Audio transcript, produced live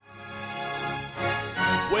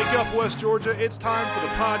Wake up, West Georgia. It's time for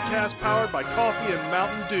the podcast powered by Coffee and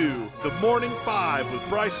Mountain Dew. The Morning Five with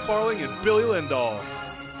Bryce Sparling and Billy Lindahl.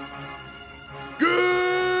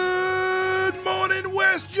 Good morning,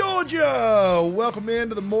 West Georgia. Welcome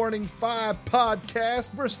into the Morning Five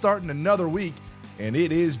podcast. We're starting another week, and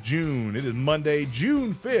it is June. It is Monday,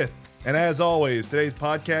 June 5th. And as always, today's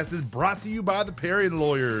podcast is brought to you by the Perry &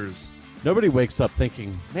 Lawyers. Nobody wakes up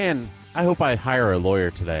thinking, man, I hope I hire a lawyer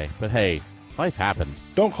today. But hey, life happens.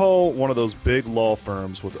 Don't call one of those big law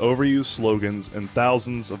firms with overused slogans and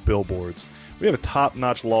thousands of billboards. We have a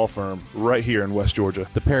top-notch law firm right here in West Georgia.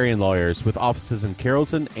 The Perry & Lawyers, with offices in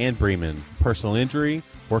Carrollton and Bremen. Personal injury,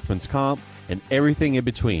 workman's comp, and everything in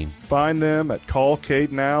between. Find them at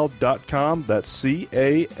callcadenow.com. That's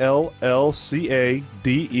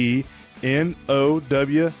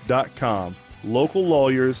CALLCADENOW.com. Local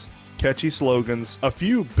lawyers, catchy slogans, a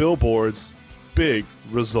few billboards, big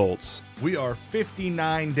results. We are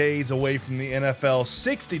 59 days away from the NFL,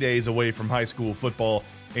 60 days away from high school football,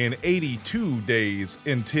 and 82 days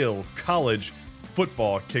until college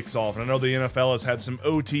football kicks off. And I know the NFL has had some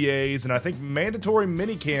OTAs, and I think mandatory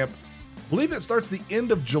minicamp, I believe that starts the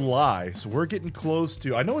end of July. So we're getting close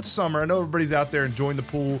to, I know it's summer, I know everybody's out there enjoying the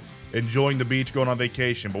pool, enjoying the beach, going on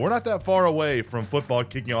vacation, but we're not that far away from football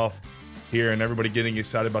kicking off here and everybody getting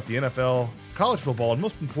excited about the NFL, college football, and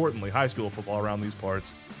most importantly, high school football around these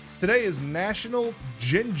parts. Today is National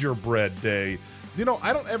Gingerbread Day. You know,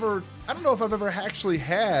 I don't know if I've ever actually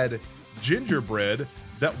had gingerbread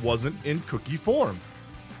that wasn't in cookie form.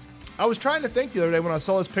 I was trying to think the other day when I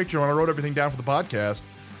saw this picture, when I wrote everything down for the podcast.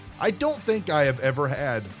 I don't think I have ever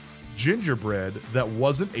had gingerbread that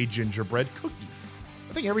wasn't a gingerbread cookie.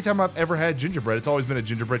 I think every time I've ever had gingerbread, it's always been a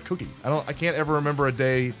gingerbread cookie. I can't ever remember a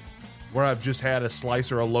day where I've just had a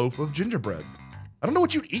slice or a loaf of gingerbread. I don't know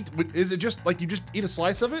what you'd eat. Is it just like you just eat a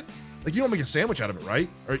slice of it? Like you don't make a sandwich out of it, right?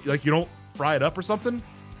 Or like you don't fry it up or something?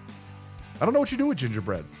 I don't know what you do with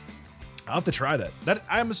gingerbread. I'll have to try that.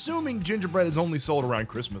 I'm assuming gingerbread is only sold around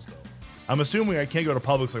Christmas, though. I'm assuming I can't go to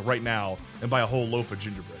Publix like right now and buy a whole loaf of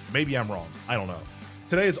gingerbread. Maybe I'm wrong. I don't know.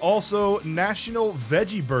 Today is also National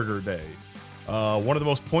Veggie Burger Day. One of the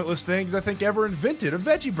most pointless things I think ever invented, a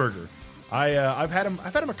veggie burger. I've had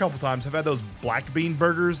them a couple times. I've had those black bean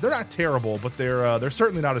burgers. They're not terrible, but they're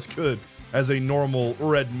certainly not as good as a normal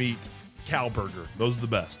red meat cow burger. Those are the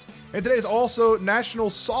best. And today is also National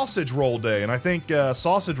Sausage Roll Day, and I think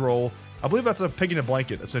sausage roll, I believe that's a pig in a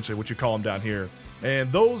blanket, essentially, what you call them down here. And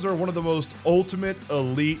those are one of the most ultimate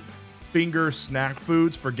elite finger snack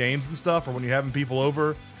foods for games and stuff, or when you're having people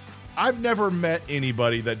over. I've never met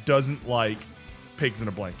anybody that doesn't like pigs in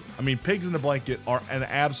a blanket. I mean, pigs in a blanket are an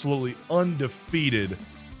absolutely undefeated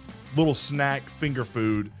little snack finger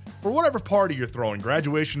food for whatever party you're throwing.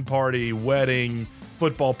 Graduation party, wedding,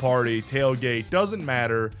 football party, tailgate, doesn't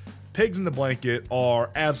matter. Pigs in the blanket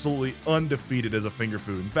are absolutely undefeated as a finger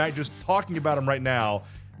food. In fact, just talking about them right now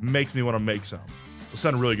makes me want to make some. It'll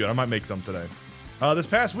sound really good. I might make some today. This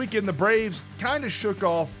past weekend, the Braves kind of shook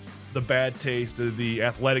off the bad taste of the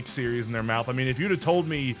athletic series in their mouth. I mean, if you'd have told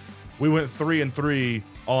me we went 3-3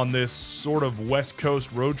 on this sort of West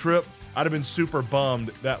Coast road trip, I'd have been super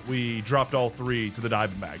bummed that we dropped all three to the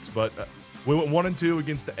Diamondbacks. But we went 1-2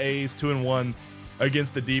 against the A's, 2-1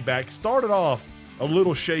 against the D-backs. Started off a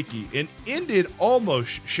little shaky and ended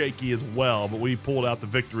almost shaky as well, but we pulled out the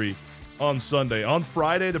victory on Sunday. On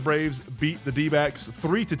Friday, the Braves beat the D-backs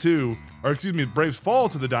 3-2, or excuse me, the Braves fall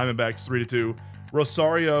to the Diamondbacks 3-2.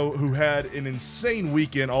 Rosario, who had an insane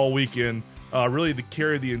weekend all weekend, really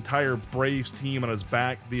carried the entire Braves team on his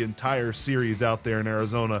back the entire series out there in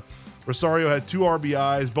Arizona. Rosario had 2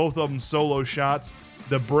 RBIs, both of them solo shots.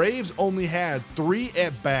 The Braves only had 3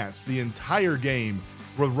 at-bats the entire game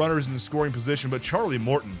with runners in the scoring position, but Charlie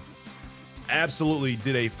Morton absolutely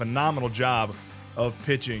did a phenomenal job of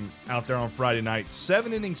pitching out there on Friday night.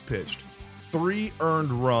 7 innings pitched, 3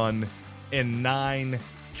 earned run, and 9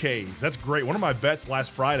 Ks. That's great. One of my bets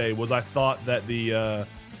last Friday was I thought that the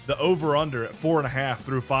over-under at 4.5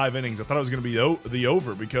 through 5 innings, I thought it was going to be the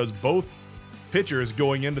over because both pitchers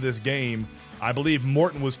going into this game, I believe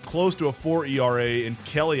Morton was close to a 4 ERA, and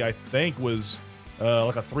Kelly, I think, was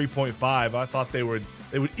like a 3.5. I thought they would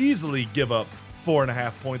easily give up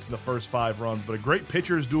 4.5 points in the first 5 runs, but a great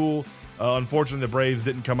pitcher's duel. Unfortunately, the Braves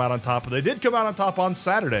didn't come out on top, but they did come out on top on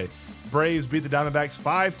Saturday. Braves beat the Diamondbacks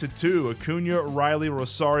 5-2. Acuna, Riley,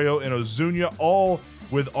 Rosario, and Ozuna all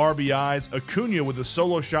with RBIs. Acuna with a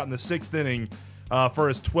solo shot in the 6th inning for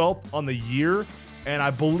his 12th on the year. And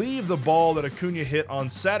I believe the ball that Acuna hit on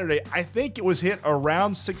Saturday, I think it was hit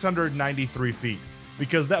around 693 feet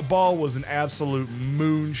because that ball was an absolute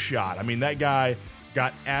moonshot. I mean, that guy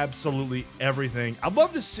got absolutely everything. I'd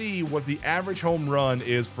love to see what the average home run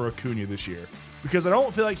is for Acuna this year, because I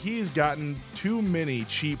don't feel like he's gotten too many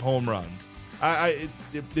cheap home runs.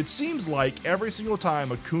 It seems like every single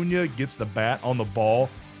time Acuna gets the bat on the ball,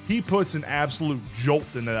 he puts an absolute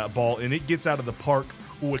jolt into that ball, and it gets out of the park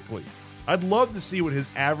quickly. I'd love to see what his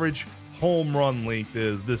average home run length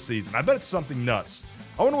is this season. I bet it's something nuts.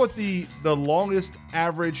 I wonder what the longest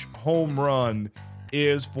average home run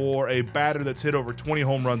is for a batter that's hit over 20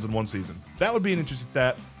 home runs in one season. That would be an interesting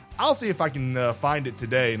stat. I'll see if I can find it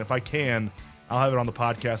today, and if I can, I'll have it on the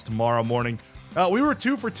podcast tomorrow morning. We were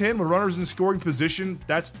 2 for 10 with runners in scoring position.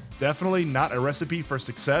 That's definitely not a recipe for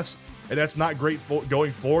success, and that's not great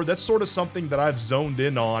going forward. That's sort of something that I've zoned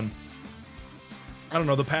in on, I don't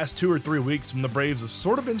know, the past 2 or 3 weeks when the Braves have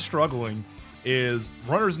sort of been struggling, is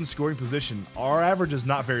runners in scoring position. Our average is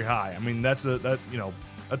not very high. I mean, that's a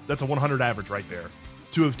 100 average right there.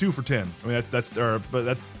 2 for 10. I mean, that's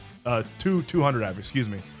 200 average. Excuse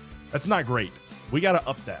me. That's not great. We got to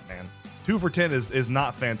up that, man. 2 for 10 is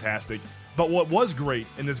not fantastic. But what was great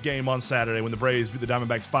in this game on Saturday when the Braves beat the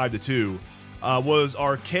Diamondbacks 5-2 was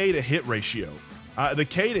our K to hit ratio. The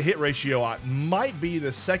K to hit ratio might be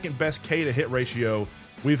the second best K to hit ratio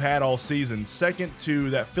we've had all season. Second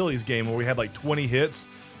to that Phillies game where we had like 20 hits.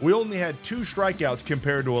 We only had 2 strikeouts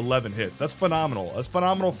compared to 11 hits. That's phenomenal. That's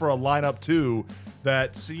phenomenal for a lineup, too,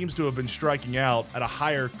 that seems to have been striking out at a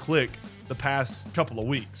higher click the past couple of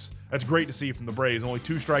weeks. That's great to see from the Braves. Only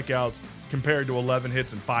 2 strikeouts compared to 11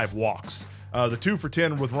 hits and 5 walks. The 2 for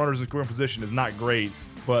 10 with runners in scoring position is not great,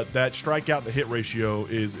 but that strikeout to hit ratio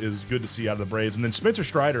is good to see out of the Braves. And then Spencer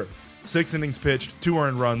Strider, 6 innings pitched, 2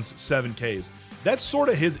 earned runs, 7 Ks. That's sort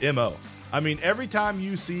of his MO. I mean, every time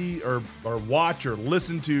you see or watch or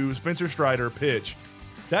listen to Spencer Strider pitch,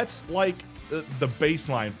 that's like the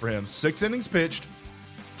baseline for him. 6 innings pitched,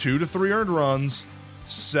 2 to 3 earned runs,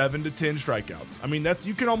 7 to 10 strikeouts. I mean,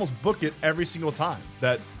 you can almost book it every single time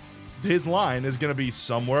that his line is going to be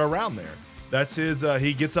somewhere around there. That's his.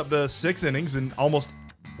 He gets up to 6 innings, and almost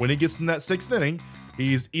when he gets in that 6th inning,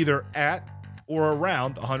 he's either at or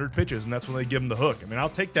around 100 pitches, and that's when they give him the hook. I mean, I'll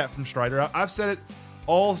take that from Strider. I've said it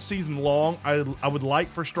all season long. I would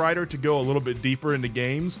like for Strider to go a little bit deeper into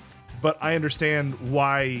games, but I understand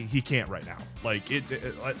why he can't right now. Like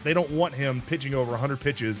they don't want him pitching over 100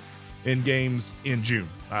 pitches in games in June.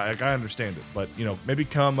 I understand it, but maybe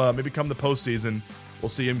come the postseason, we'll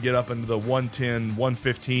see him get up into the 110,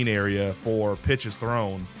 115 area for pitches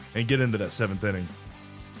thrown and get into that 7th inning.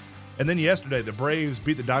 And then yesterday, the Braves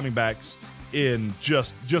beat the Diamondbacks in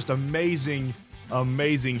just amazing,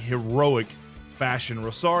 heroic fashion.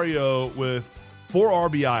 Rosario with 4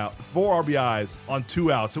 RBIs on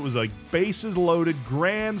 2 outs. It was a bases loaded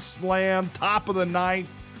grand slam, top of the 9th,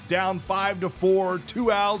 down 5-4,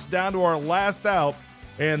 2 outs down to our last out,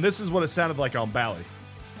 and this is what it sounded like on Bally.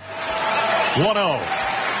 1-0.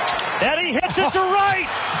 Eddie hits it to right.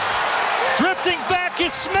 Drifting back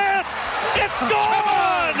is Smith. It's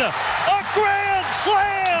gone. A grand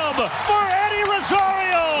slam for Eddie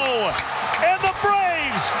Rosario, and the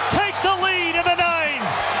Braves take the lead in the 9th.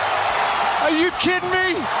 Are you kidding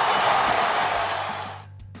me?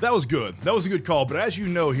 That was good. That was a good call. But as you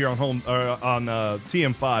know, here on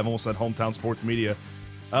TM5, almost said Hometown Sports Media,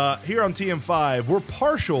 here on TM5, we're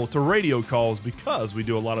partial to radio calls because we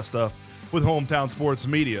do a lot of stuff with Hometown Sports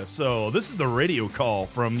Media. So this is the radio call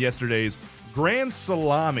from yesterday's grand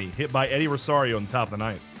salami hit by Eddie Rosario in the top of the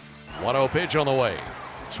 9th. 1-0 pitch on the way.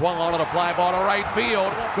 Swung on to the fly ball to right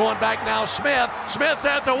field. Going back now, Smith. Smith's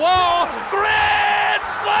at the wall. Grand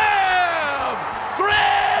slam!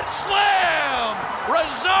 Grand slam!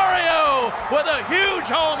 Rosario with a huge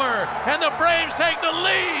homer, and the Braves take the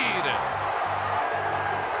lead.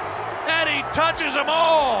 Eddie touches them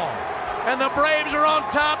all, and the Braves are on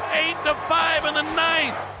top 8-5 in the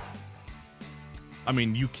 9th. I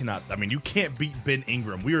mean, you can't beat Ben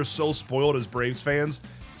Ingram. We are so spoiled as Braves fans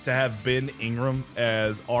to have Ben Ingram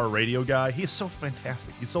as our radio guy. He is so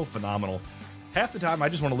fantastic. He's so phenomenal. Half the time, I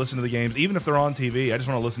just want to listen to the games. Even if they're on TV, I just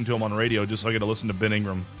want to listen to them on radio just so I get to listen to Ben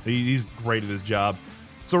Ingram. He's great at his job.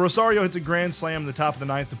 So Rosario hits a grand slam in the top of the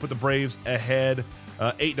 9th to put the Braves ahead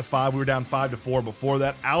 8-5. We were down 5-4 before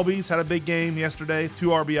that. Albies had a big game yesterday. 2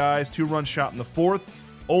 RBIs, 2-run shot in the 4th.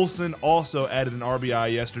 Olsen also added an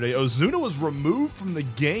RBI yesterday. Ozuna was removed from the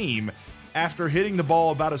game after hitting the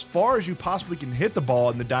ball about as far as you possibly can hit the ball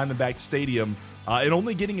in the Diamondback Stadium and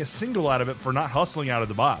only getting a single out of it for not hustling out of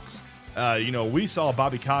the box. We saw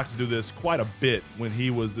Bobby Cox do this quite a bit when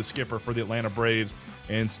he was the skipper for the Atlanta Braves.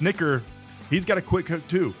 And Snicker, he's got a quick hook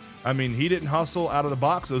too. I mean, he didn't hustle out of the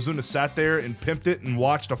box. Ozuna sat there and pimped it and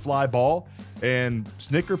watched a fly ball, and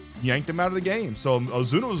Snicker yanked him out of the game. So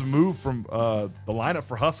Ozuna was moved from the lineup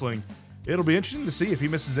for hustling. It'll be interesting to see if he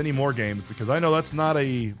misses any more games, because I know that's not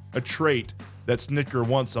a trait that Snicker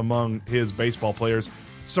wants among his baseball players.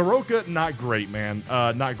 Soroka, not great, man.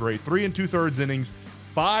 Not great. 3 2/3 innings,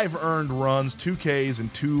 5 earned runs, 2 Ks,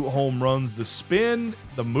 and 2 home runs. The spin,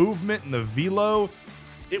 the movement, and the velo,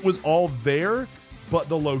 it was all there, but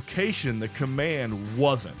the location, the command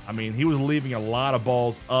wasn't. I mean, he was leaving a lot of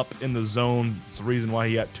balls up in the zone. It's the reason why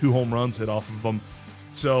he got 2 home runs hit off of them.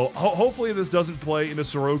 So hopefully this doesn't play into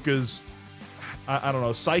Soroka's, I don't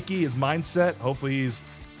know, psyche, his mindset. Hopefully he's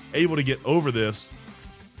able to get over this.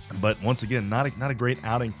 But once again, not a great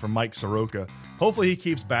outing from Mike Soroka. Hopefully he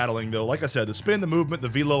keeps battling, though. Like I said, the spin, the movement, the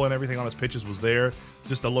velo, and everything on his pitches was there.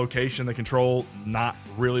 Just the location, the control, not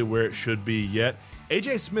really where it should be yet.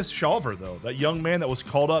 A.J. Smith-Shawver, though, that young man that was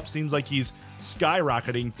called up, seems like he's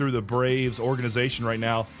skyrocketing through the Braves organization right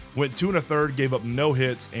now. Went 2 1/3, gave up no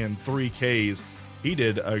hits and 3 Ks. He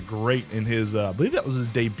did great in his, I believe that was his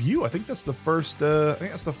debut. I think that's the first.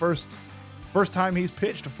 First time he's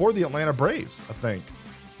pitched for the Atlanta Braves, I think.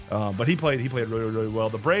 But he played really, really well.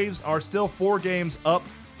 The Braves are still 4 games up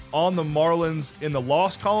on the Marlins in the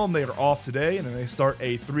loss column. They are off today, and then they start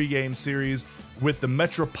a 3-game series with the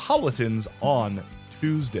Metropolitans on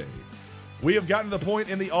Tuesday. We have gotten to the point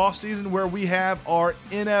in the offseason where we have our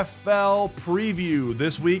NFL preview.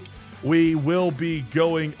 This week, we will be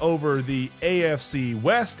going over the AFC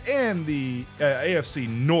West and the AFC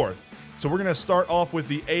North. So we're going to start off with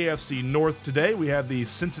the AFC North today. We have the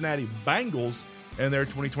Cincinnati Bengals and their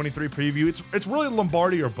 2023 preview. It's really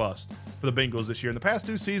Lombardi or bust for the Bengals this year. In the past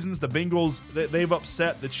 2 seasons, the Bengals, they've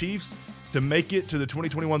upset the Chiefs to make it to the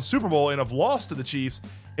 2021 Super Bowl and have lost to the Chiefs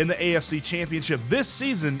in the AFC Championship. This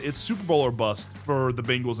season, it's Super Bowl or bust for the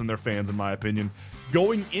Bengals and their fans, in my opinion.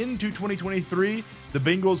 Going into 2023, the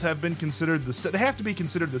Bengals have been considered they have to be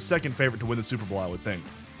considered the second favorite to win the Super Bowl, I would think.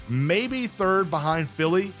 Maybe third behind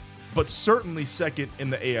Philly, but certainly second in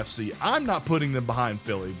the AFC. I'm not putting them behind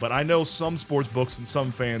Philly, but I know some sports books and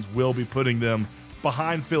some fans will be putting them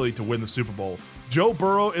behind Philly to win the Super Bowl. Joe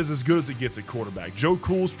Burrow is as good as it gets at quarterback. Joe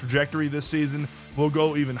Cool's trajectory this season will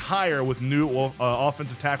go even higher with new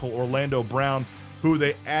offensive tackle Orlando Brown, who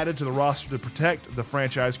they added to the roster to protect the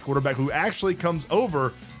franchise quarterback, who actually comes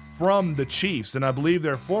over from the Chiefs. And I believe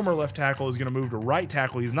their former left tackle is going to move to right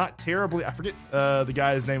tackle. He's not terribly, I forget the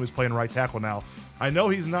guy's name is playing right tackle now. I know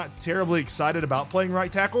he's not terribly excited about playing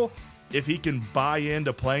right tackle. If he can buy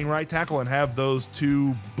into playing right tackle and have those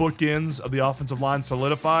 2 bookends of the offensive line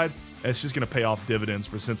solidified, it's just going to pay off dividends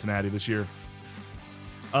for Cincinnati this year.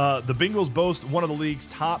 The Bengals boast one of the league's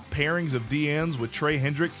top pairings of DNs with Trey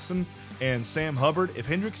Hendrickson and Sam Hubbard. If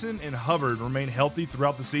Hendrickson and Hubbard remain healthy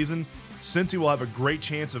throughout the season, Cincy will have a great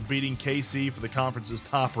chance of beating KC for the conference's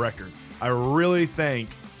top record. I really think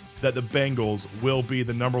that the Bengals will be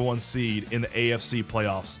the number 1 seed in the AFC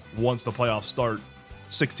playoffs once the playoffs start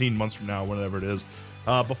 16 months from now, whatever it is.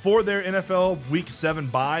 Before their NFL Week 7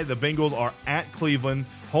 bye, the Bengals are at Cleveland,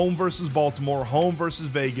 home versus Baltimore, home versus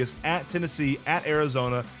Vegas, at Tennessee, at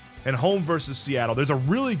Arizona, and home versus Seattle. There's a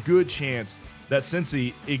really good chance that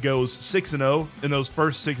Cincy, it goes 6-0 in those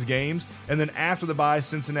first 6 games, and then after the bye,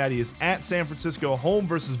 Cincinnati is at San Francisco, home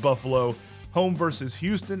versus Buffalo, home versus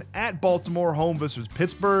Houston, at Baltimore, home versus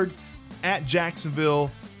Pittsburgh, at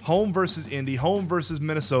Jacksonville, home versus Indy, home versus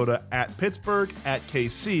Minnesota, at Pittsburgh, at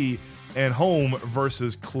KC, and home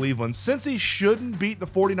versus Cleveland. Cincy shouldn't beat the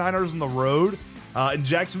 49ers on the road, and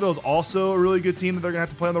Jacksonville is also a really good team that they're going to have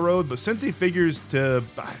to play on the road, but Cincy figures they're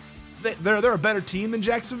a better team than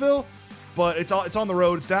Jacksonville, but it's on the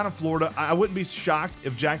road. It's down in Florida. I wouldn't be shocked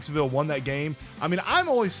if Jacksonville won that game. I mean, I'm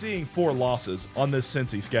only seeing 4 losses on this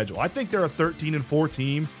Cincy schedule. I think they're a 13-4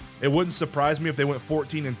 team. It wouldn't surprise me if they went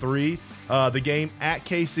 14-3. The game at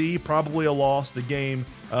KC, probably a loss. The game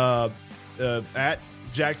at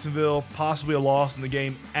Jacksonville, possibly a loss. And the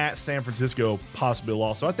game at San Francisco, possibly a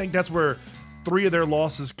loss. So I think that's where 3 of their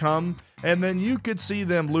losses come. And then you could see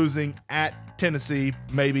them losing at Tennessee,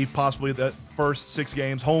 maybe, possibly the first 6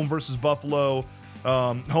 games. Home versus Buffalo,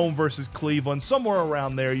 home versus Cleveland, somewhere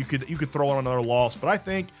around there. You could throw in another loss. But I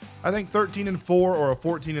think 13-4 or a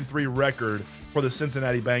 14-3 record for the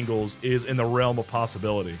Cincinnati Bengals is in the realm of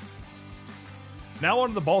possibility. Now on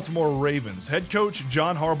to the Baltimore Ravens. Head coach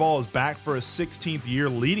John Harbaugh is back for his 16th year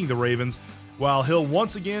leading the Ravens, while he'll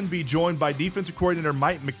once again be joined by defensive coordinator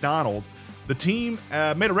Mike Macdonald. The team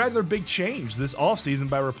made a rather big change this offseason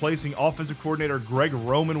by replacing offensive coordinator Greg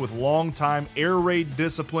Roman with longtime air raid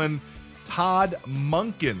discipline Todd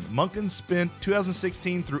Monken. Monken spent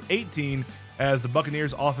 2016 through 18 as the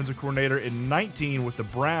Buccaneers offensive coordinator in 19 with the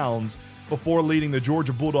Browns before leading the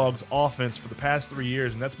Georgia Bulldogs offense for the past 3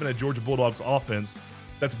 years, and that's been a Georgia Bulldogs offense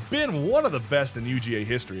that's been one of the best in UGA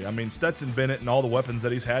history. I mean, Stetson Bennett and all the weapons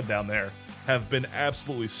that he's had down there have been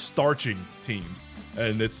absolutely starching teams,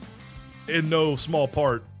 and it's in no small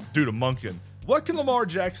part due to Monken. What can Lamar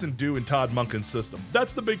Jackson do in Todd Monken's system?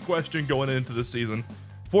 That's the big question going into this season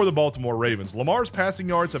for the Baltimore Ravens. Lamar's passing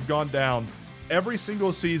yards have gone down every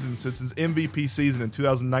single season since his MVP season in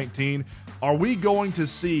 2019. Are we going to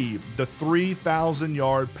see the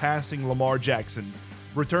 3,000-yard passing Lamar Jackson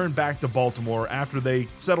return back to Baltimore after they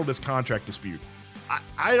settled his contract dispute?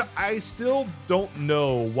 I still don't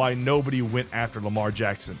know why nobody went after Lamar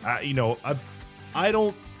Jackson. I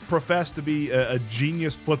don't profess to be a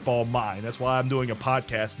genius football mind. That's why I'm doing a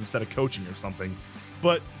podcast instead of coaching or something.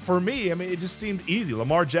 But for me, I mean, it just seemed easy.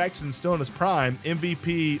 Lamar Jackson's still in his prime.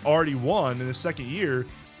 MVP already won in his second year,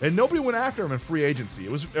 and nobody went after him in free agency.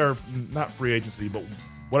 It was, or not free agency, but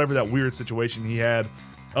whatever that weird situation he had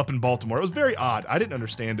up in Baltimore. It was very odd. I didn't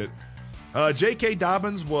understand it. J.K.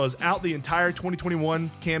 Dobbins was out the entire 2021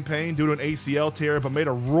 campaign due to an ACL tear, but made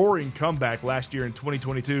a roaring comeback last year in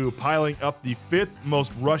 2022, piling up the 5th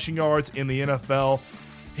most rushing yards in the NFL.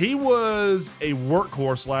 He was a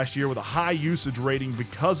workhorse last year with a high usage rating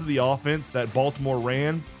because of the offense that Baltimore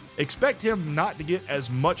ran. Expect him not to get as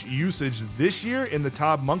much usage this year in the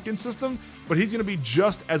Todd Monken system, but he's going to be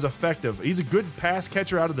just as effective. He's a good pass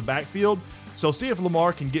catcher out of the backfield, so see if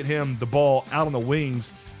Lamar can get him the ball out on the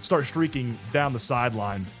wings, start streaking down the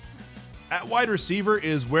sideline. At wide receiver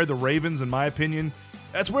is where the Ravens, in my opinion,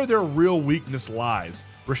 that's where their real weakness lies.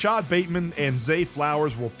 Rashad Bateman and Zay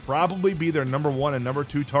Flowers will probably be their number 1 and number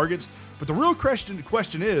 2 targets, but the real question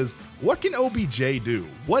is, what can OBJ do?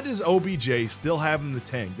 What does OBJ still have in the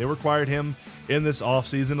tank? They required him in this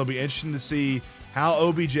offseason. It'll be interesting to see how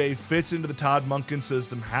OBJ fits into the Todd Monken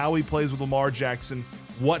system, how he plays with Lamar Jackson,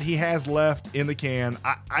 what he has left in the can.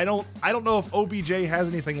 I don't know if OBJ has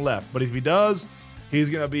anything left, but if he does,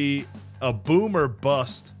 he's going to be a boom or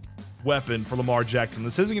bust weapon for Lamar Jackson.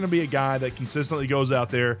 This isn't going to be a guy that consistently goes out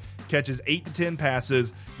there, catches 8 to 10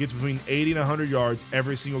 passes, gets between 80 and 100 yards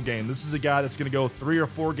every single game. This is a guy that's going to go 3 or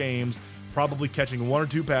 4 games, probably catching 1 or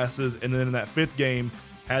 2 passes, and then in that 5th game,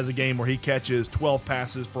 has a game where he catches 12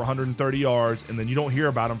 passes for 130 yards, and then you don't hear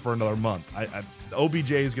about him for another month.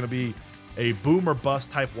 OBJ is going to be a boom or bust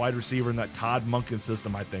type wide receiver in that Todd Monken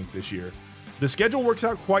system, I think, this year. The schedule works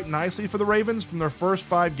out quite nicely for the Ravens. From their first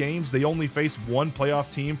 5 games, they only faced one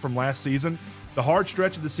playoff team from last season. The hard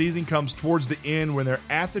stretch of the season comes towards the end when they're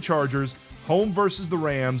at the Chargers, home versus the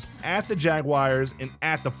Rams, at the Jaguars, and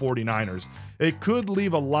at the 49ers. It could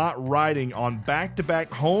leave a lot riding on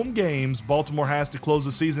back-to-back home games Baltimore has to close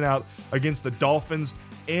the season out against the Dolphins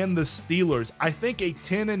and the Steelers. I think a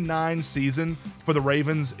 10-9 season for the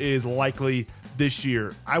Ravens is likely this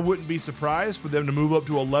year. I wouldn't be surprised for them to move up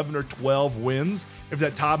to 11 or 12 wins if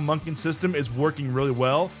that Todd Monken system is working really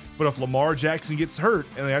well. But if Lamar Jackson gets hurt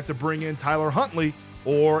and they have to bring in Tyler Huntley,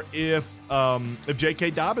 or if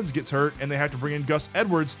J.K. Dobbins gets hurt and they have to bring in Gus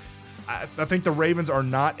Edwards, I think the Ravens are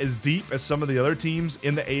not as deep as some of the other teams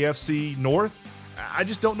in the AFC North. I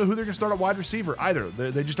just don't know who they're going to start at wide receiver either.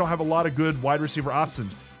 They just don't have a lot of good wide receiver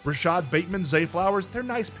options. Rashad Bateman, Zay Flowers, they're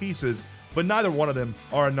nice pieces, but neither one of them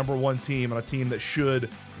are a number 1 team and a team that should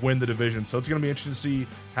win the division. So it's going to be interesting to see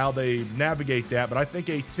how they navigate that. But I think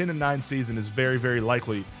a 10-9 season is very, very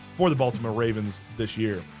likely for the Baltimore Ravens this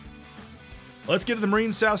year. Let's get to the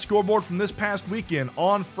Marine South Scoreboard from this past weekend.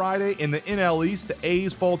 On Friday in the NL East, the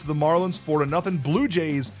A's fall to the Marlins 4-0. Blue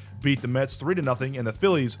Jays beat the Mets 3-0, and the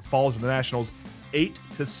Phillies fall to the Nationals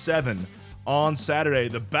 8-7. On Saturday,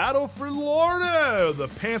 the battle for Florida. The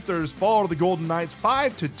Panthers fall to the Golden Knights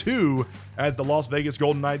 5-2 as the Las Vegas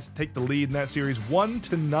Golden Knights take the lead in that series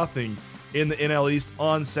 1-0 in the NL East.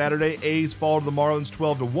 On Saturday, A's fall to the Marlins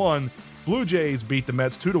 12-1. Blue Jays beat the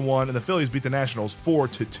Mets 2-1, and the Phillies beat the Nationals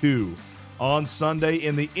 4-2. On Sunday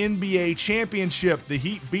in the NBA Championship, the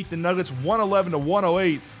Heat beat the Nuggets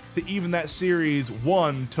 111-108 to even that series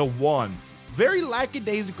 1-1. Very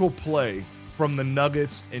lackadaisical play from the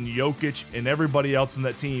Nuggets and Jokic and everybody else in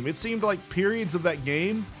that team. It seemed like periods of that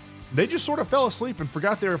game, they just sort of fell asleep and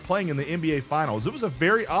forgot they were playing in the NBA Finals. It was a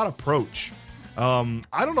very odd approach. I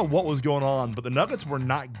don't know what was going on, but the Nuggets were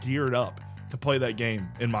not geared up to play that game,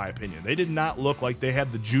 in my opinion. They did not look like they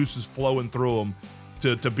had the juices flowing through them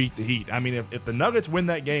to beat the Heat. I mean, if the Nuggets win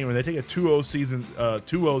that game and they take a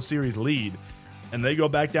 2-0 series lead and they go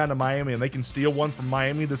back down to Miami and they can steal one from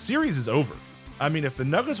Miami, the series is over. I mean, if the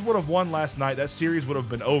Nuggets would have won last night, that series would have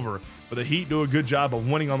been over. But the Heat do a good job of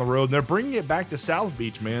winning on the road, and they're bringing it back to South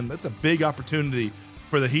Beach, man. That's a big opportunity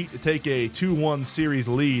for the Heat to take a 2-1 series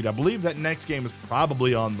lead. I believe that next game is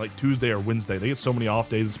probably on like Tuesday or Wednesday. They get so many off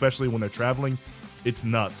days, especially when they're traveling. It's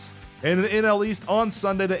nuts. And in the NL East on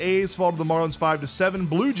Sunday, the A's fall to the Marlins 5-7.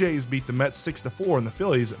 Blue Jays beat the Mets 6-4, and the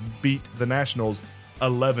Phillies beat the Nationals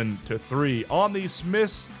 11-3. On the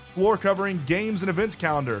Smith's floor covering games and events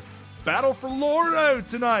calendar, Battle for Lordo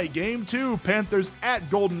tonight. Game 2, Panthers at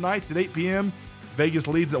Golden Knights at 8 p.m. Vegas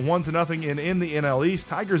leads at 1-0 in the NL East.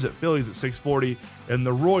 Tigers at Phillies at 6:40, and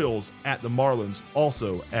the Royals at the Marlins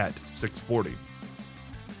also at 6:40.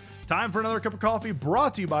 Time for another cup of coffee,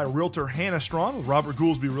 brought to you by Realtor Hannah Strawn with Robert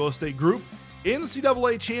Goolsby Real Estate Group.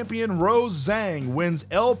 NCAA champion Rose Zhang wins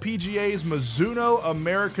LPGA's Mizuno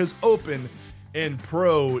Americas Open in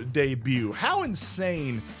pro debut. How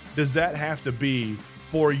insane does that have to be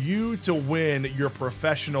for you to win your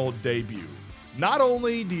professional debut? Not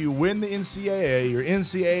only do you win the NCAA, you're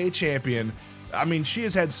NCAA champion. I mean, she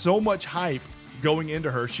has had so much hype going into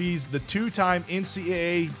her. She's the 2-time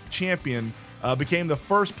NCAA champion, became the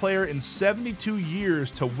first player in 72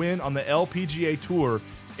 years to win on the LPGA Tour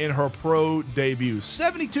in her pro debut.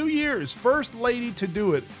 72 years, first lady to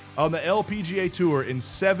do it on the LPGA Tour in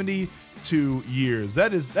 72 years.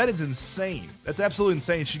 That is insane. That's absolutely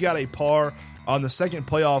insane. She got a par on the second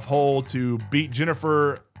playoff hole to beat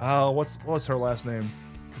Jennifer, what's her last name?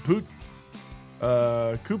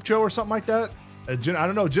 Kupcho or something like that. I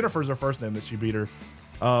don't know. Jennifer's her first name that she beat her.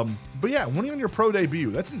 But yeah, winning on your pro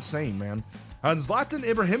debut, that's insane, man. Zlatan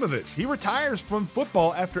Ibrahimovic, he retires from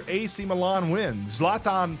football after AC Milan wins.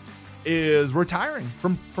 Zlatan is retiring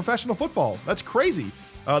from professional football. That's crazy.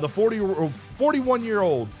 The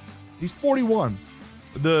 41-year-old, he's 41.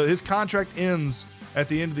 His contract ends at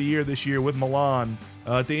the end of the year this year with Milan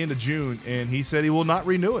at the end of June, and he said he will not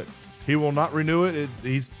renew it. He will not renew it.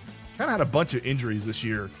 He's kind of had a bunch of injuries this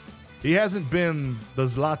year. He hasn't been the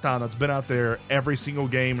Zlatan that's been out there every single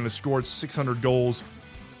game and has scored 600 goals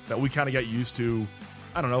that we kind of got used to,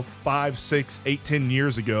 I don't know, 5, 6, 8, 10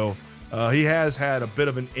 years ago. He has had a bit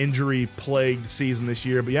of an injury-plagued season this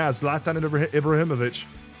year, but yeah, Zlatan Ibrahimovic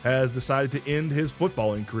has decided to end his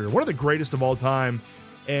footballing career. One of the greatest of all time,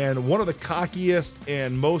 and one of the cockiest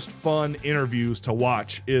and most fun interviews to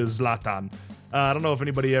watch is Zlatan. I don't know if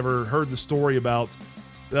anybody ever heard the story about,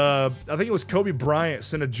 I think it was Kobe Bryant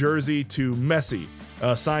sent a jersey to Messi,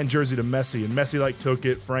 signed jersey to Messi, and Messi took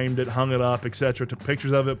it, framed it, hung it up, etc., took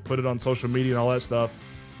pictures of it, put it on social media and all that stuff.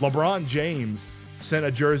 LeBron James sent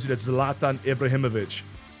a jersey to Zlatan Ibrahimovic,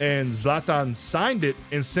 and Zlatan signed it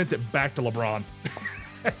and sent it back to LeBron.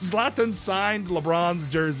 Zlatan signed LeBron's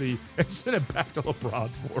jersey and sent it back to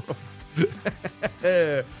LeBron for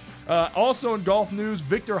him. Also in golf news,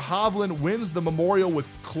 Victor Hovland wins the Memorial with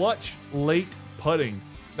clutch late putting.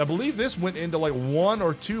 I believe this went into 1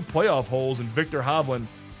 or 2 playoff holes, and Victor Hovland,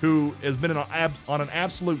 who has been on an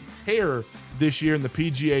absolute tear this year in the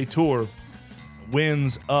PGA Tour,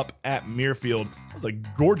 wins up at Muirfield. It was a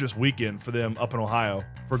gorgeous weekend for them up in Ohio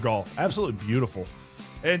for golf. Absolutely beautiful.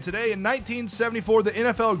 And today in 1974, the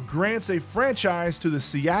NFL grants a franchise to the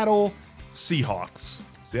Seattle Seahawks.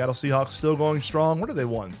 Seattle Seahawks still going strong. What have they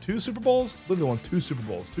won? 2 Super Bowls? I believe they won 2 Super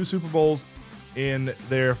Bowls. 2 Super Bowls in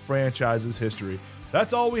their franchise's history.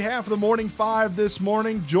 That's all we have for the Morning 5 this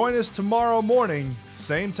morning. Join us tomorrow morning,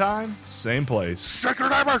 same time, same place. Shake your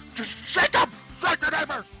neighbor! Just shake him! Shake your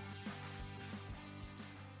neighbor!